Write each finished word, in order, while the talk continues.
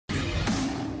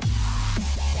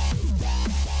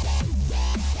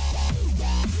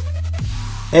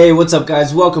Hey, what's up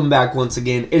guys? Welcome back once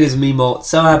again. It is me, Molt.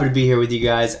 So happy to be here with you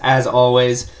guys, as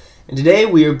always. And today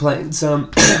we are playing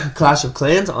some Clash of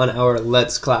Clans on our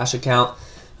Let's Clash account.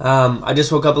 I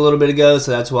just woke up a little bit ago,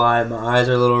 so that's why my eyes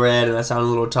are a little red and I sound a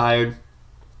little tired.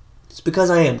 It's because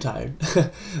I am tired.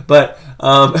 But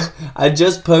I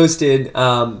just posted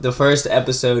the first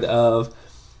episode of...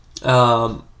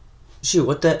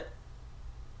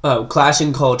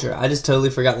 Clashing Culture. I just totally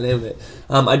forgot the name of it.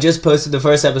 I just posted the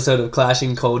first episode of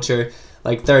Clashing Culture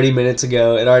like 30 minutes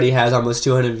ago. It already has almost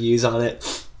 200 views on it.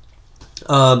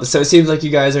 So it seems like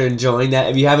you guys are enjoying that.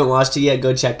 If you haven't watched it yet,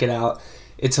 go check it out.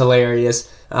 It's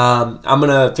hilarious. I'm going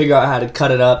to figure out how to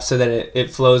cut it up so that it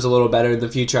flows a little better in the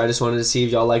future. I just wanted to see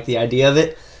if y'all like the idea of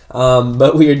it.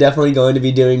 But we are definitely going to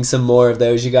be doing some more of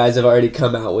those. You guys have already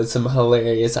come out with some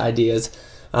hilarious ideas.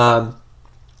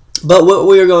 But what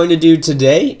we are going to do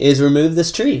today is remove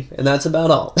this tree, and that's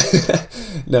about all.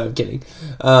 No, I'm kidding.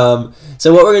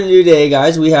 So what we're going to do today,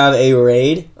 guys, we have a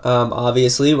raid.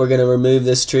 Obviously, we're going to remove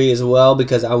this tree as well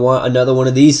because I want another one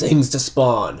of these things to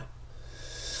spawn.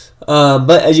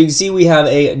 But as you can see, we have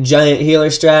a giant healer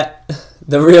strat.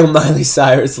 The real Miley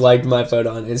Cyrus liked my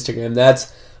photo on Instagram.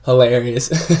 That's hilarious.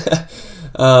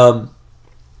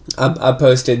 I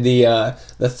posted the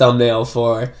thumbnail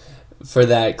for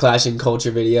that Clashing Culture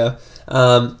video.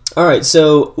 Alright,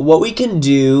 so what we can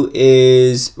do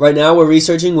is, right now we're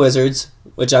researching wizards,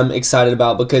 which I'm excited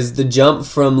about because the jump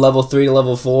from level 3 to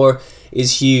level 4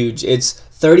 is huge. It's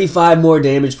 35 more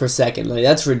damage per second. Like,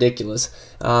 that's ridiculous.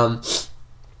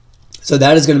 So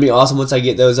that is going to be awesome once I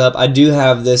get those up. I do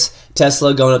have this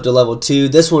Tesla going up to level 2.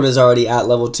 This one is already at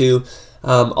level 2.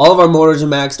 All of our mortars are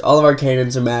maxed. All of our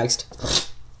cannons are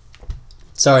maxed.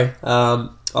 Sorry.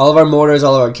 All of our mortars,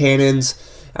 all of our cannons,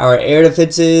 our air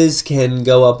defenses can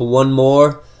go up one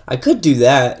more. I could do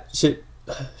that. Should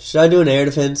I do an air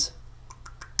defense?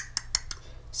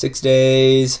 6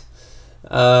 days.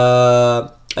 I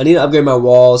need to upgrade my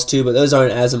walls too, but those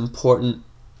aren't as important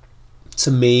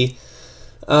to me.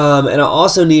 And I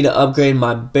also need to upgrade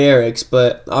my barracks,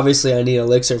 but obviously I need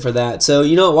elixir for that. So,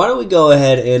 you know, why don't we go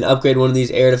ahead and upgrade one of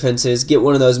these air defenses, get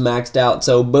one of those maxed out.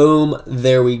 So, boom,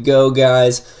 there we go,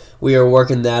 guys. We are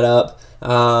working that up.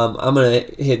 I'm going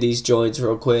to hit these joints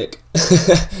real quick.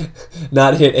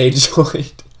 Not hit a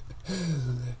joint.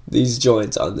 These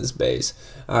joints on this base.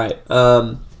 Alright.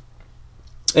 And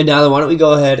now then, why don't we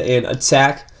go ahead and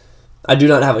attack. I do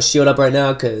not have a shield up right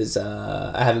now because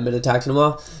I haven't been attacked in a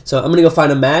while. So I'm going to go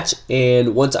find a match.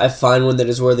 And once I find one that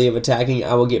is worthy of attacking,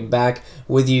 I will get back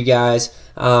with you guys.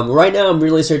 Right now, I'm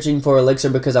really searching for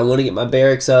elixir because I want to get my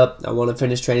barracks up. I want to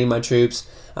finish training my troops.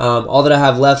 All that I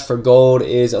have left for gold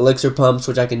is elixir pumps,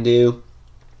 which I can do,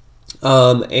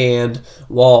 and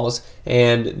walls,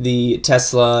 and the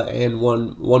Tesla, and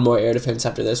one more air defense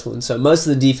after this one. So most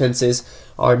of the defenses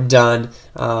are done.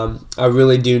 I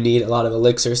really do need a lot of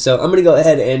elixir. So I'm going to go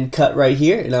ahead and cut right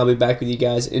here, and I'll be back with you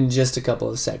guys in just a couple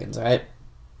of seconds, alright?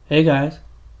 Hey, guys.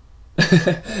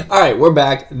 Alright, we're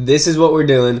back. This is what we're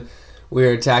doing.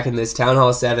 We're attacking this Town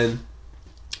Hall 7.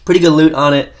 Pretty good loot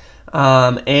on it.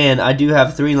 And I do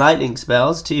have 3 lightning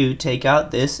spells to take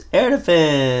out this air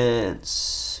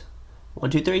defense.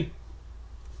 1, 2, 3.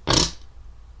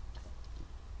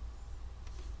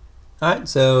 Alright,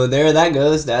 so there that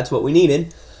goes. That's what we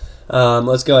needed.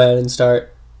 Let's go ahead and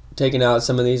start taking out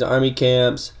some of these army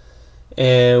camps.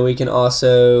 And we can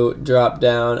also drop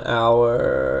down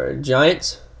our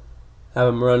giants. Have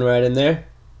them run right in there.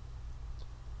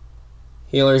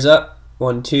 Healers up.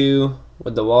 1, 2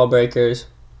 with the wall breakers.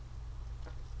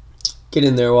 Get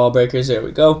in there, wall breakers. There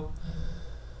we go.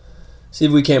 See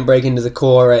if we can't break into the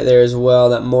core right there as well.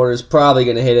 That mortar's probably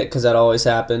going to hit it because that always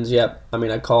happens. Yep. I mean,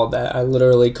 I called that. I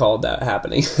literally called that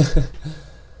happening.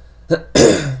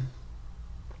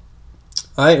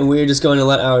 Alright, and we're just going to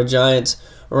let our giants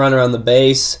run around the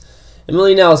base.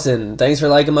 Emily Nelson, thanks for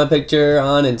liking my picture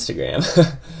on Instagram.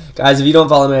 Guys, if you don't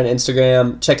follow me on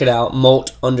Instagram, check it out.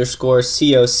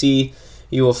 Molt_COC.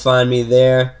 You will find me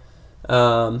there.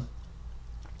 Come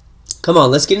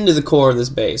on, let's get into the core of this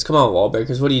base. Come on, wall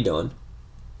breakers, what are you doing?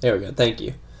 There we go, thank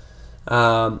you.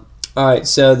 Alright,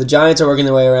 so the giants are working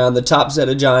their way around. The top set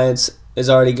of giants is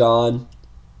already gone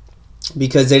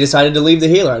because they decided to leave the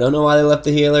healer. I don't know why they left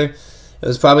the healer. It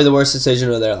was probably the worst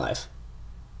decision of their life.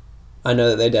 I know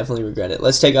that they definitely regret it.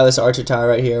 Let's take out this archer tower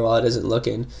right here while it isn't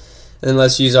looking. And then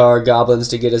let's use our goblins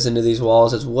to get us into these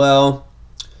walls as well.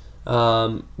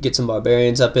 Get some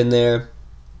barbarians up in there.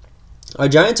 Our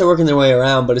giants are working their way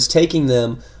around, but it's taking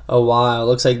them a while.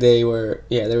 Looks like they were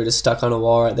just stuck on a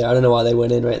wall right there. I don't know why they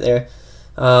went in right there.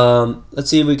 Let's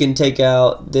see if we can take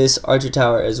out this archer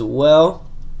tower as well.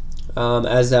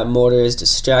 As that mortar is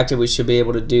distracted, we should be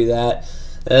able to do that.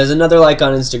 There's another like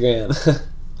on Instagram.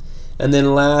 And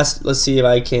then last, let's see if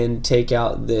I can take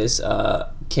out this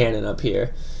cannon up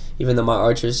here, even though my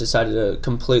archers decided to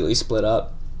completely split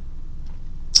up.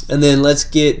 And then let's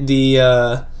get the,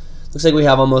 looks like we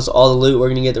have almost all the loot. We're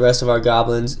going to get the rest of our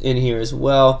goblins in here as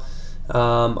well.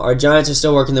 Our giants are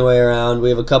still working their way around. We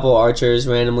have a couple archers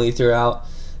randomly throughout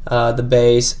the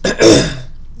base.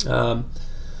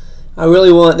 I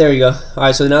really want, there you go.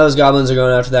 Alright, so now those goblins are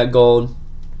going after that gold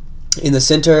in the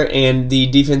center, and the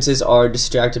defenses are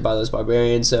distracted by those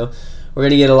barbarians, so we're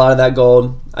going to get a lot of that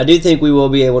gold. I do think we will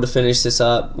be able to finish this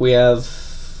up. We have,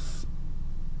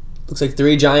 looks like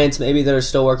 3 giants maybe that are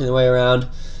still working their way around,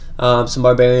 some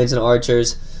barbarians and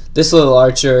archers. This little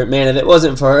archer, man, if it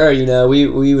wasn't for her, you know,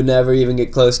 we would never even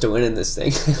get close to winning this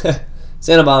thing.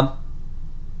 Santa bomb.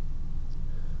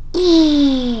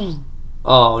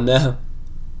 Oh no.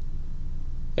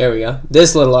 There we go.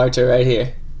 This little archer right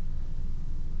here.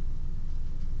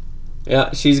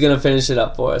 Yeah, she's going to finish it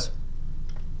up for us.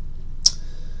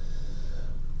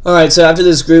 Alright, so after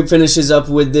this group finishes up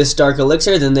with this dark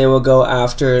elixir, then they will go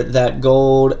after that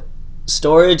gold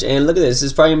storage. And look at this.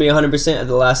 It's probably going to be 100% at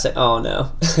the last second. Oh,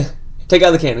 no. Take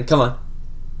out the cannon. Come on.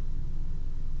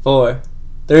 4,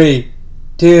 3,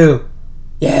 2.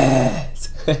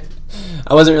 Yes.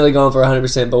 I wasn't really going for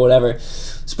 100%, but whatever.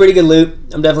 It's pretty good loot.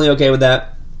 I'm definitely okay with that.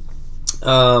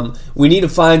 We need to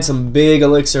find some big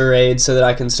elixir raids so that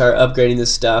I can start upgrading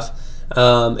this stuff.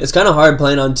 It's kind of hard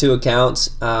playing on 2 accounts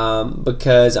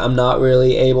because I'm not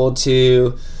really able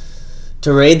to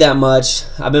raid that much.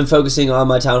 I've been focusing on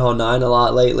my Town Hall 9 a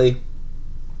lot lately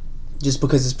just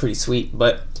because it's pretty sweet,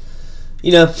 but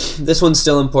you know, this one's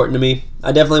still important to me.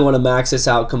 I definitely want to max this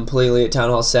out completely at Town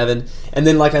Hall 7. And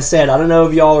then, like I said, I don't know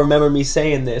if y'all remember me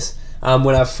saying this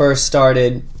when I first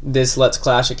started this Let's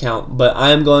Clash account, but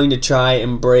I am going to try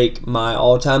and break my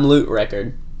all-time loot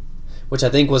record, which I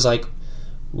think was like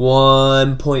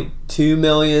 1.2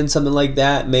 million, something like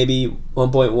that, maybe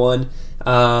 1.1.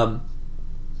 I'm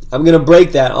going to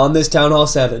break that on this Town Hall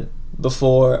 7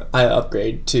 before I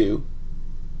upgrade to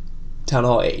Town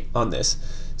Hall 8 on this.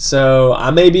 So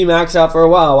I may be maxed out for a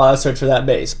while I search for that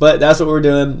base, but that's what we're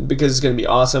doing because it's going to be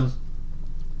awesome.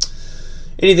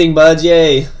 Anything, buds,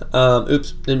 yay.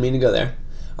 Oops, didn't mean to go there.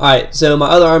 Alright, so my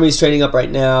other army is training up right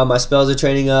now. My spells are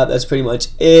training up. That's pretty much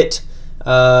it.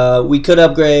 We could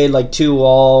upgrade like 2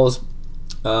 walls.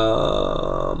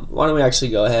 Why don't we actually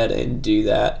go ahead and do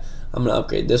that? I'm going to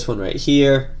upgrade this one right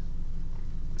here.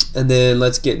 And then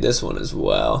let's get this one as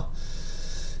well.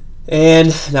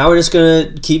 And now we're just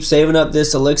going to keep saving up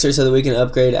this elixir so that we can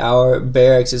upgrade our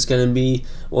barracks. It's going to be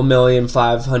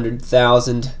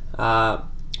 1,500,000,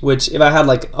 which if I had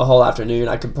like a whole afternoon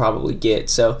I could probably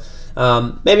get. So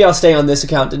maybe I'll stay on this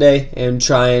account today and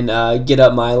try and get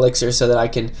up my elixir so that I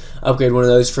can upgrade one of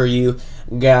those for you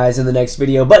guys in the next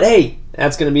video. But hey,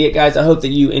 that's going to be it, guys. I hope that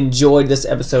you enjoyed this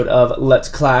episode of Let's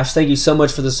Clash. Thank you so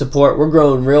much for the support. We're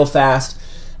growing real fast.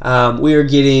 We are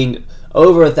getting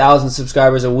over 1,000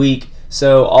 subscribers a week,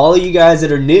 so all of you guys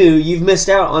that are new, you've missed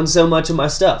out on so much of my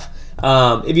stuff.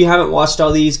 If you haven't watched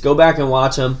all these, go back and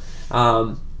watch them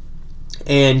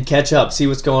and catch up, see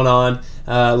what's going on,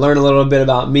 learn a little bit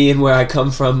about me and where I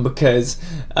come from, because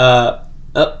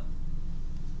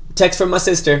text from my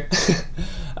sister.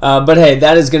 But hey,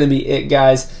 that is going to be it,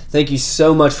 guys. Thank you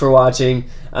so much for watching.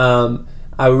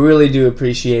 I really do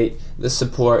appreciate the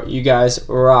support. You guys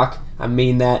rock. I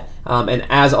mean that. And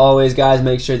as always, guys,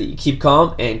 make sure that you keep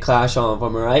calm and clash on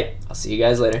for me, alright? I'll see you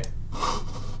guys later.